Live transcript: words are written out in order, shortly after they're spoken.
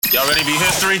Y'all ready to be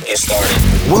history? Get started.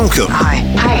 Welcome. Hi.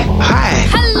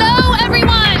 Hello,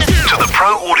 everyone. To the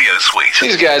Pro Audio Suite.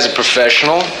 These guys are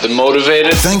professional. They're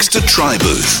motivated. Thanks to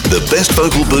TriBooth, the best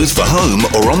vocal booth for home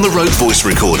or on-the-road voice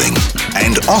recording.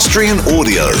 And Austrian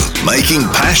Audio, making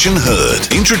passion heard.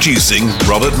 Introducing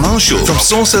Robert Marshall from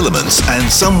Source Elements and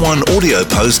Someone Audio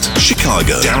Post,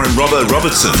 Chicago. Darren Robbo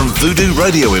Robertson from Voodoo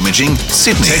Radio Imaging,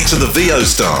 Sydney. Tech to the VO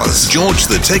stars, George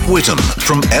the Tech Whittam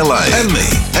from LA. And me,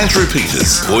 Andrew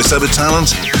Peters, voiceover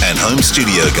talent and home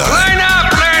studio guy. Line up,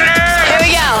 learner! Here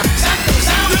we go.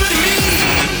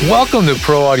 Welcome to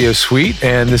Pro Audio Suite,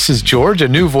 and this is George, a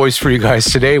new voice for you guys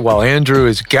today while Andrew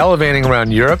is gallivanting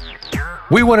around Europe.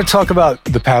 We want to talk about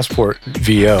the Passport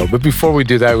VO, but before we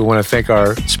do that, we want to thank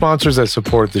our sponsors that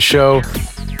support the show,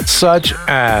 such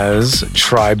as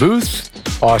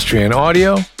TriBooth, Austrian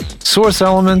Audio, Source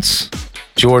Elements,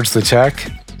 George the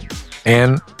Tech,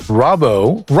 and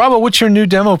Robbo. Robbo, what's your new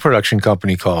demo production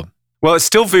company called? Well, it's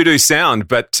still Voodoo Sound,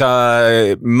 but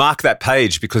mark that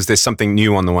page because there's something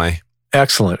new on the way.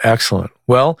 Excellent.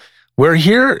 Well, we're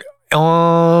here to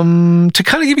kind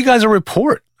of give you guys a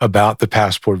report about the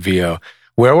Passport VO,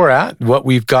 where we're at, what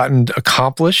we've gotten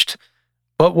accomplished,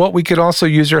 but what we could also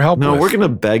use your help with. No, we're going to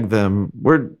beg them.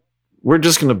 We're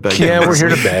just going to beg them. Yeah, we're here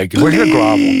to beg. We're here to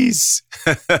grovel.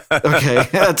 Okay,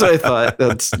 that's what I thought.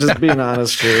 That's just being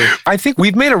honest here. I think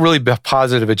we've made a really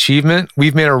positive achievement.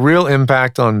 We've made a real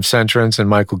impact on Centrance and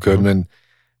Michael Goodman.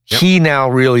 Yep. He now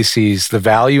really sees the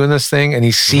value in this thing, and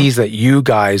he sees that you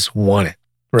guys want it,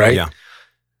 right? Yeah.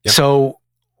 Yep. So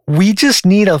we just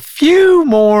need a few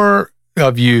more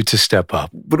of you to step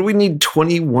up. What do we need?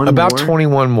 21 About more?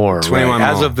 21 more, 21 right?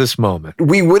 As more. of this moment.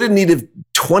 We would have needed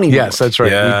 20 more. Yes, that's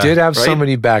right. Yeah. We did have Right?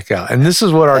 somebody back out. And this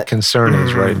is what our concern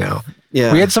is right now.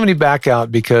 Yeah. We had somebody back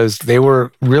out because they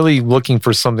were really looking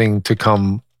for something to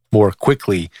come more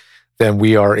quickly than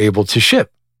we are able to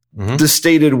ship. The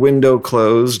stated window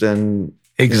closed, and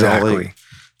Exactly.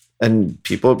 and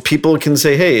people can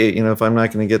say, hey, if I'm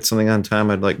not going to get something on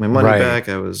time, I'd like my money Right. back.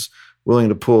 I was willing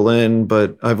to pull in,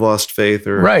 but I've lost faith.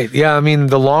 Or Right. Yeah. I mean,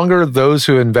 the longer those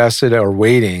who invested are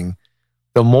waiting,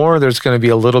 the more there's going to be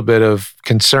a little bit of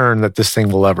concern that this thing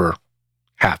will ever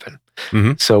happen.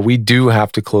 Mhm. So we do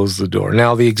have to close the door.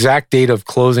 Now, the exact date of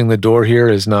closing the door here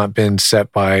has not been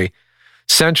set by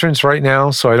Centrance right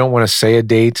now, so I don't want to say a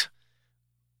date,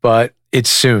 but it's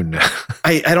soon.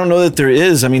 I don't know that there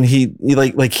is. I mean, he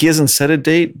hasn't set a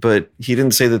date, but he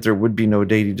didn't say that there would be no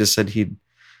date. He just said he'd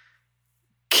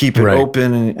keep it Right.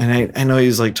 open. And I know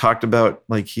he's talked about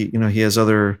he has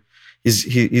other.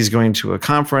 He's going to a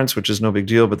conference, which is no big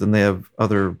deal, but then they have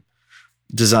other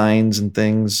designs and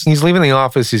things. He's leaving the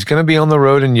office. He's going to be on the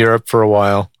road in Europe for a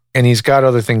while, and he's got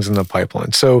other things in the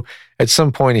pipeline. So at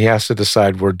some point, he has to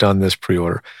decide we're done this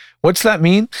pre-order. What's that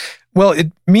mean? Well,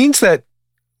 it means that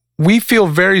we feel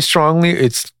very strongly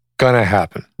it's going to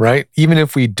happen, right? Even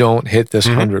if we don't hit this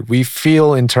 100, we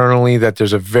feel internally that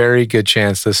there's a very good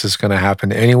chance this is going to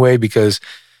happen anyway, because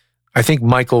I think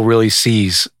Michael really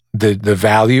sees the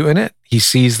value in it. He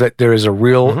sees that there is a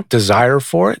real desire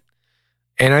for it.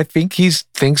 And I think he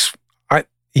sees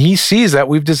that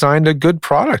we've designed a good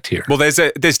product here. Well,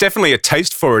 there's definitely a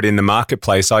taste for it in the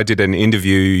marketplace. I did an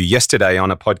interview yesterday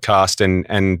on a podcast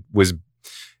and was,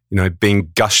 being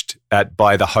gushed at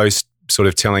by the host, sort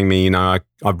of telling me, I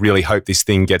really hope this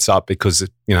thing gets up because,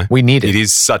 we need it. It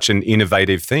is such an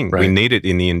innovative thing. Right. We need it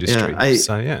in the industry.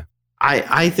 Yeah,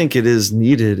 I think it is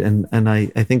needed, and I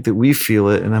think that we feel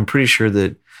it, and I'm pretty sure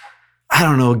that, I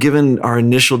don't know, given our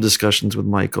initial discussions with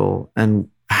Michael and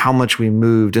how much we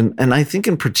moved, and I think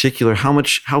in particular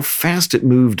how fast it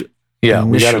moved. Yeah,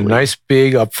 we got a initially. nice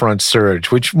big upfront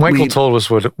surge, which Michael told us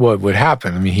what would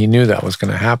happen. I mean, he knew that was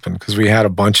going to happen because we had a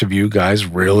bunch of you guys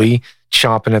really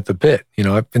chomping at the bit.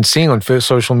 I've been seeing on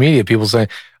social media people saying,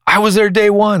 I was there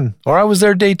day one or I was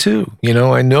there day two.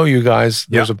 I know you guys,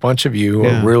 there's a bunch of you who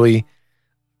are really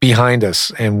behind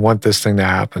us and want this thing to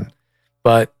happen.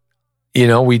 But,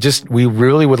 we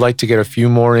really would like to get a few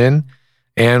more in.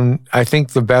 And I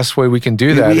think the best way we can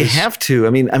do that we is... have to. I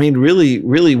mean,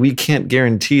 really, we can't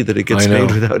guarantee that it gets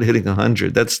made without hitting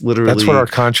 100. That's literally That's what our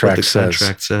contract what the says.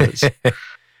 Contract says.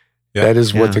 That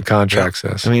is what the contract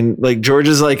says. I mean, George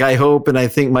is I hope, and I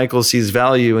think Michael sees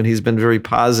value, and he's been very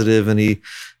positive, and he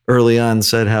early on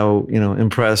said how,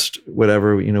 impressed,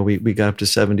 whatever, we got up to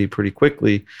 70 pretty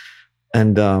quickly.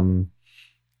 And,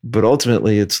 but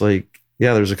ultimately it's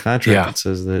there's a contract that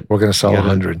says that we're going to sell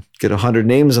 100. Get 100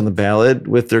 names on the ballot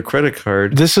with their credit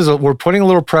card. We're putting a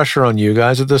little pressure on you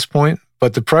guys at this point,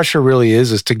 but the pressure really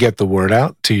is to get the word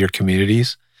out to your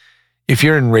communities. If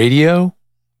you're in radio,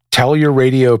 tell your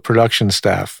radio production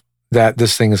staff that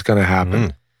this thing is going to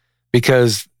happen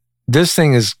because this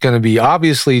thing is going to be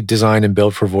obviously designed and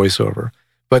built for voiceover.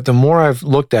 But the more I've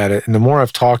looked at it and the more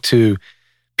I've talked to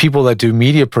people that do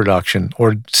media production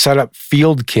or set up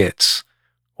field kits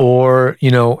or,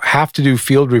 have to do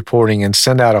field reporting and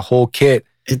send out a whole kit.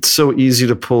 It's so easy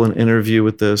to pull an interview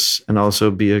with this and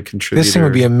also be a contributor. This thing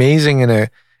would be amazing in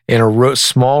a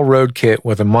small road kit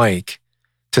with a mic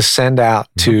to send out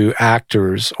to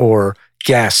actors or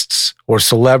guests or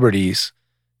celebrities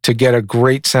to get a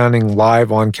great sounding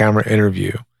live on camera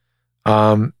interview.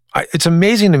 It's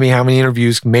amazing to me how many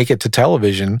interviews make it to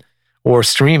television or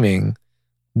streaming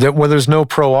where there's no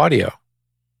pro audio.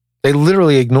 They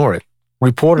literally ignore it.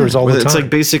 Reporters all the time. It's like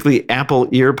basically Apple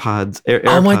AirPods.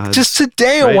 Oh my! Just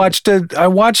today, right? I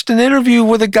watched an interview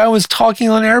where the guy was talking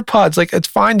on AirPods. Like, it's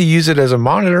fine to use it as a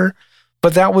monitor,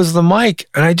 but that was the mic,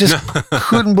 and I just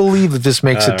couldn't believe that this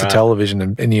makes it to television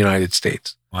in the United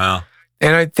States. Wow!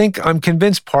 And I'm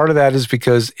convinced part of that is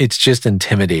because it's just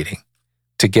intimidating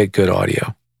to get good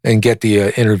audio and get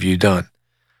the interview done.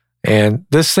 And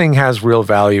this thing has real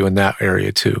value in that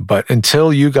area too. But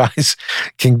until you guys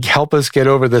can help us get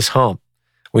over this hump,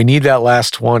 we need that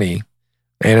last 20.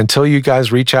 And until you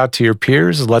guys reach out to your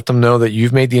peers, let them know that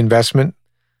you've made the investment.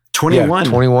 21. Yeah,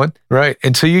 21. Right.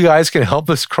 Until you guys can help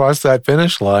us cross that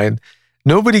finish line,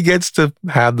 nobody gets to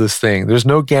have this thing. There's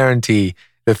no guarantee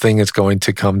the thing is going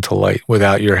to come to light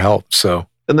without your help. So.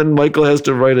 And then Michael has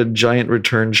to write a giant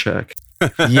return check.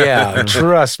 Yeah,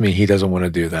 trust me, he doesn't want to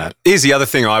do that. Here's the other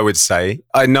thing I would say.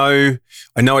 I know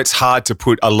it's hard to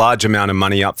put a large amount of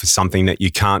money up for something that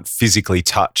you can't physically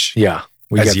touch. Yeah,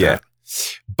 we get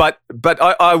that. But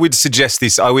I would suggest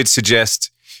this. I would suggest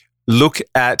look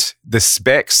at the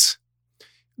specs,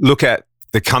 look at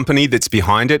the company that's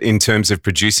behind it in terms of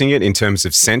producing it, in terms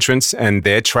of Centrance and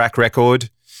their track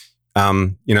record.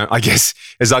 I guess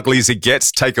as ugly as it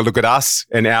gets, take a look at us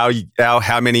and our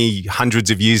how many hundreds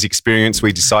of years experience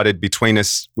we decided between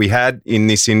us we had in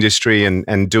this industry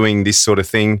and doing this sort of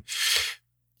thing.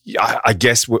 I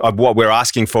guess what we're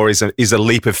asking for is a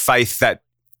leap of faith that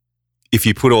if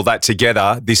you put all that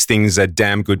together, this thing's a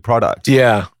damn good product.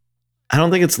 Yeah. I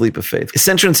don't think it's a leap of faith.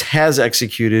 Centrance has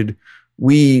executed.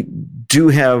 We do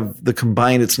have the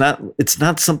combined. It's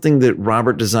not something that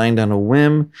Robert designed on a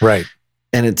whim. Right.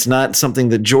 And it's not something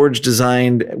that George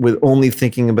designed with only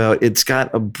thinking about. It's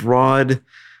got a broad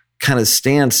kind of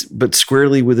stance, but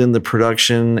squarely within the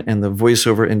production and the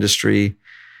voiceover industry.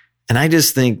 And I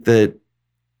just think that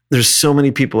there's so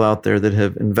many people out there that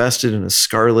have invested in a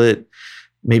Scarlett,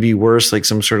 maybe worse, like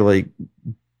some sort of like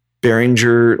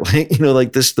Behringer,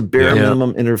 like this, the bare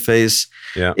minimum interface.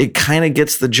 Yeah. It kind of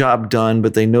gets the job done,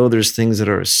 but they know there's things that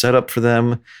are set up for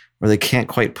them or they can't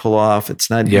quite pull off. It's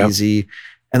not easy.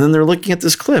 And then they're looking at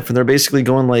this cliff and they're basically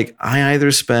going like, I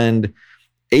either spend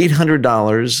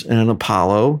 $800 in an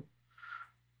Apollo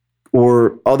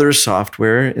or other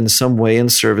software in some way and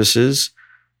services,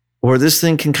 or this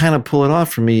thing can kind of pull it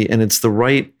off for me. And it's the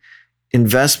right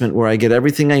investment where I get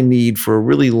everything I need for a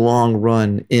really long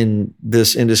run in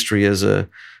this industry as a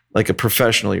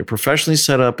professional. You're professionally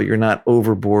set up, but you're not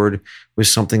overboard with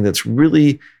something that's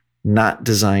really not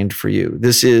designed for you.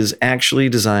 This is actually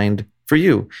designed for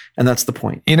you. And that's the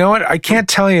point. You know what? I can't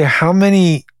tell you how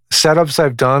many setups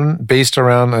I've done based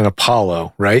around an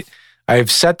Apollo, right?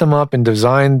 I've set them up and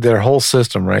designed their whole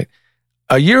system, right?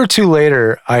 A year or two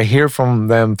later, I hear from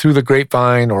them through the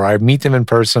grapevine, or I meet them in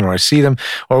person, or I see them,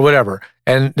 or whatever.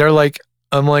 And they're like,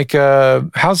 I'm like,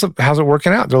 how's it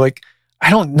working out? They're like, I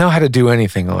don't know how to do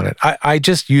anything on it. I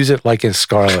just use it like a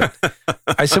Scarlett.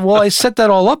 I said, well, I set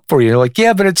that all up for you. They're like,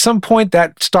 yeah, but at some point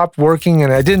that stopped working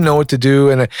and I didn't know what to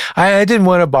do. And I didn't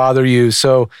want to bother you.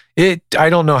 So I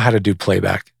don't know how to do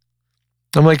playback.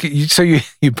 I'm like, so you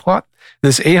bought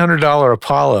this $800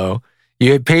 Apollo.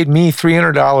 You paid me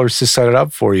 $300 to set it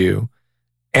up for you.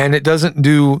 And it doesn't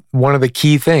do one of the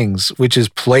key things, which is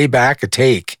play back a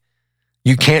take.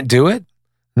 You can't do it?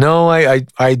 No, I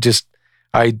just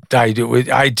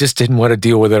didn't want to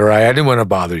deal with it, or I didn't want to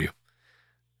bother you.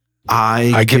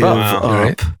 I give up.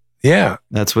 Right? Yeah.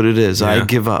 That's what it is. Yeah. I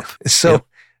give up. So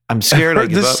I'm scared. I've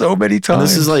heard this so many times. And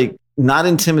this is like not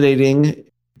intimidating.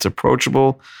 It's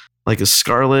approachable like a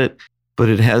Scarlett, but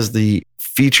it has the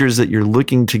features that you're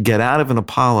looking to get out of an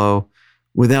Apollo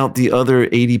without the other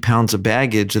 80 pounds of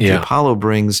baggage that the Apollo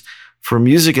brings for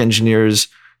music engineers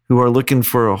who are looking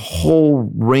for a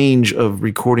whole range of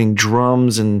recording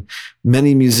drums and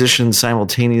many musicians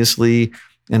simultaneously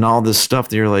and all this stuff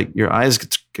that you're like, your eyes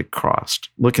get crossed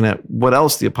looking at what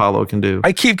else the Apollo can do.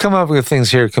 I keep coming up with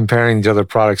things here comparing to other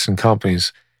products and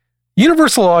companies.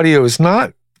 Universal Audio is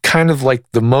not kind of like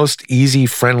the most easy,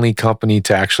 friendly company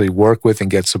to actually work with and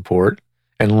get support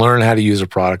and learn how to use a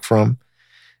product from.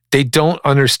 They don't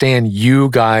understand you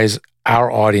guys,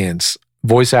 our audience,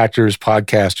 voice actors,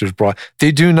 podcasters,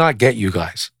 they do not get you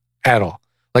guys at all.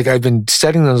 Like I've been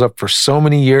setting those up for so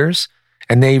many years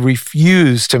and they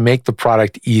refuse to make the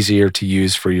product easier to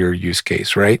use for your use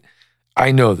case, right?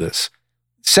 I know this.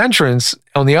 Centrance,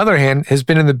 on the other hand, has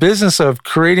been in the business of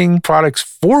creating products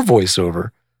for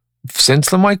voiceover since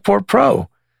the PASportpro.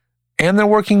 And they're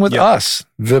working with us,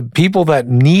 the people that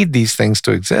need these things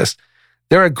to exist.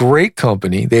 They're a great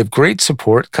company. They have great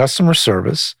support, customer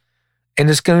service, and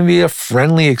it's going to be a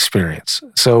friendly experience.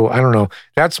 So I don't know.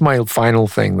 That's my final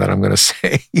thing that I'm going to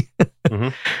say.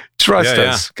 Trust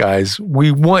us, guys.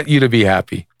 We want you to be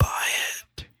happy. Buy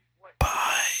it.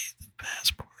 Buy the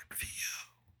Passport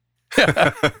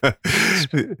VO.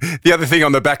 The other thing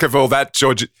on the back of all that,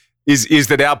 George, is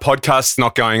that our podcast's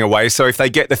not going away. So if they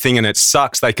get the thing and it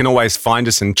sucks, they can always find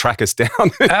us and track us down.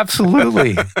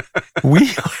 Absolutely.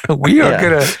 We are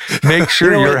going to make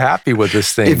sure you're happy with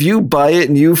this thing. If you buy it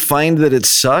and you find that it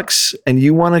sucks and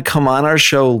you want to come on our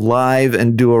show live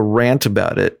and do a rant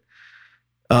about it.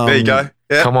 There you go.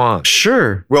 Yeah. Come on.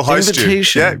 Sure. We'll host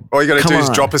Invitation. you. Yeah. All you got to do is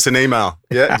drop us an email.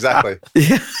 Yeah, exactly.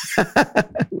 You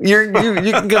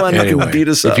can go on and beat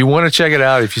us up. If you want to check it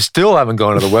out, if you still haven't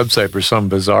gone to the website for some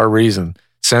bizarre reason,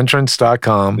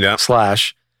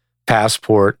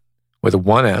 centrance.com/passport with a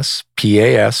 1S,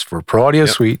 PAS for Pro Audio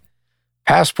Suite,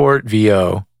 Passport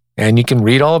VO. And you can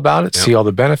read all about it, see all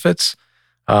the benefits,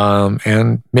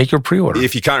 and make your pre-order.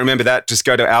 If you can't remember that, just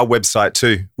go to our website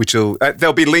too, which will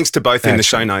there'll be links to both in the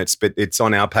show notes, but it's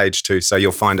on our page too, so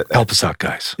you'll find it there. Help us out,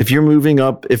 guys. If you're moving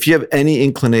up, if you have any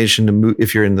inclination to move,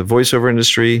 if you're in the voiceover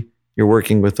industry, you're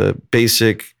working with a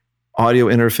basic audio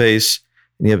interface,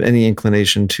 and you have any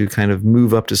inclination to kind of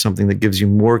move up to something that gives you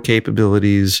more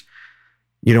capabilities,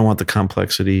 you don't want the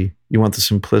complexity, you want the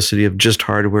simplicity of just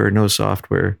hardware, no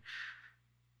software.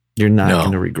 You're not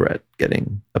going to regret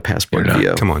getting a Passport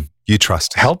VO. Come on, you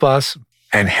trust. Help us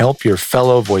and help your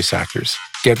fellow voice actors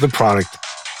get the product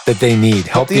that they need.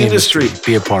 Help the industry.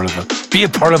 Be a part of it. Be a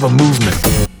part of a movement.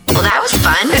 Well, that was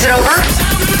fun. Is it over?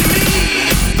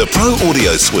 The Pro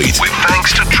Audio Suite, with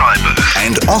thanks to Tribooth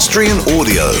and Austrian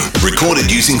Audio. Recorded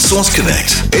using Source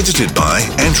Connect. Edited by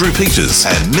Andrew Peters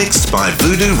and mixed by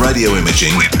Voodoo Radio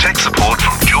Imaging with tech support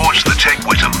from George the Tech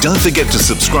Whittam. Don't forget to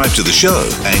subscribe to the show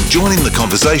and join in the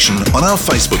conversation on our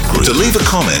Facebook group. To leave a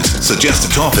comment, suggest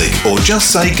a topic, or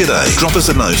just say g'day, drop us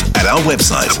a note at our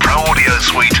website,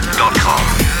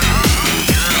 theproaudiosuite.com.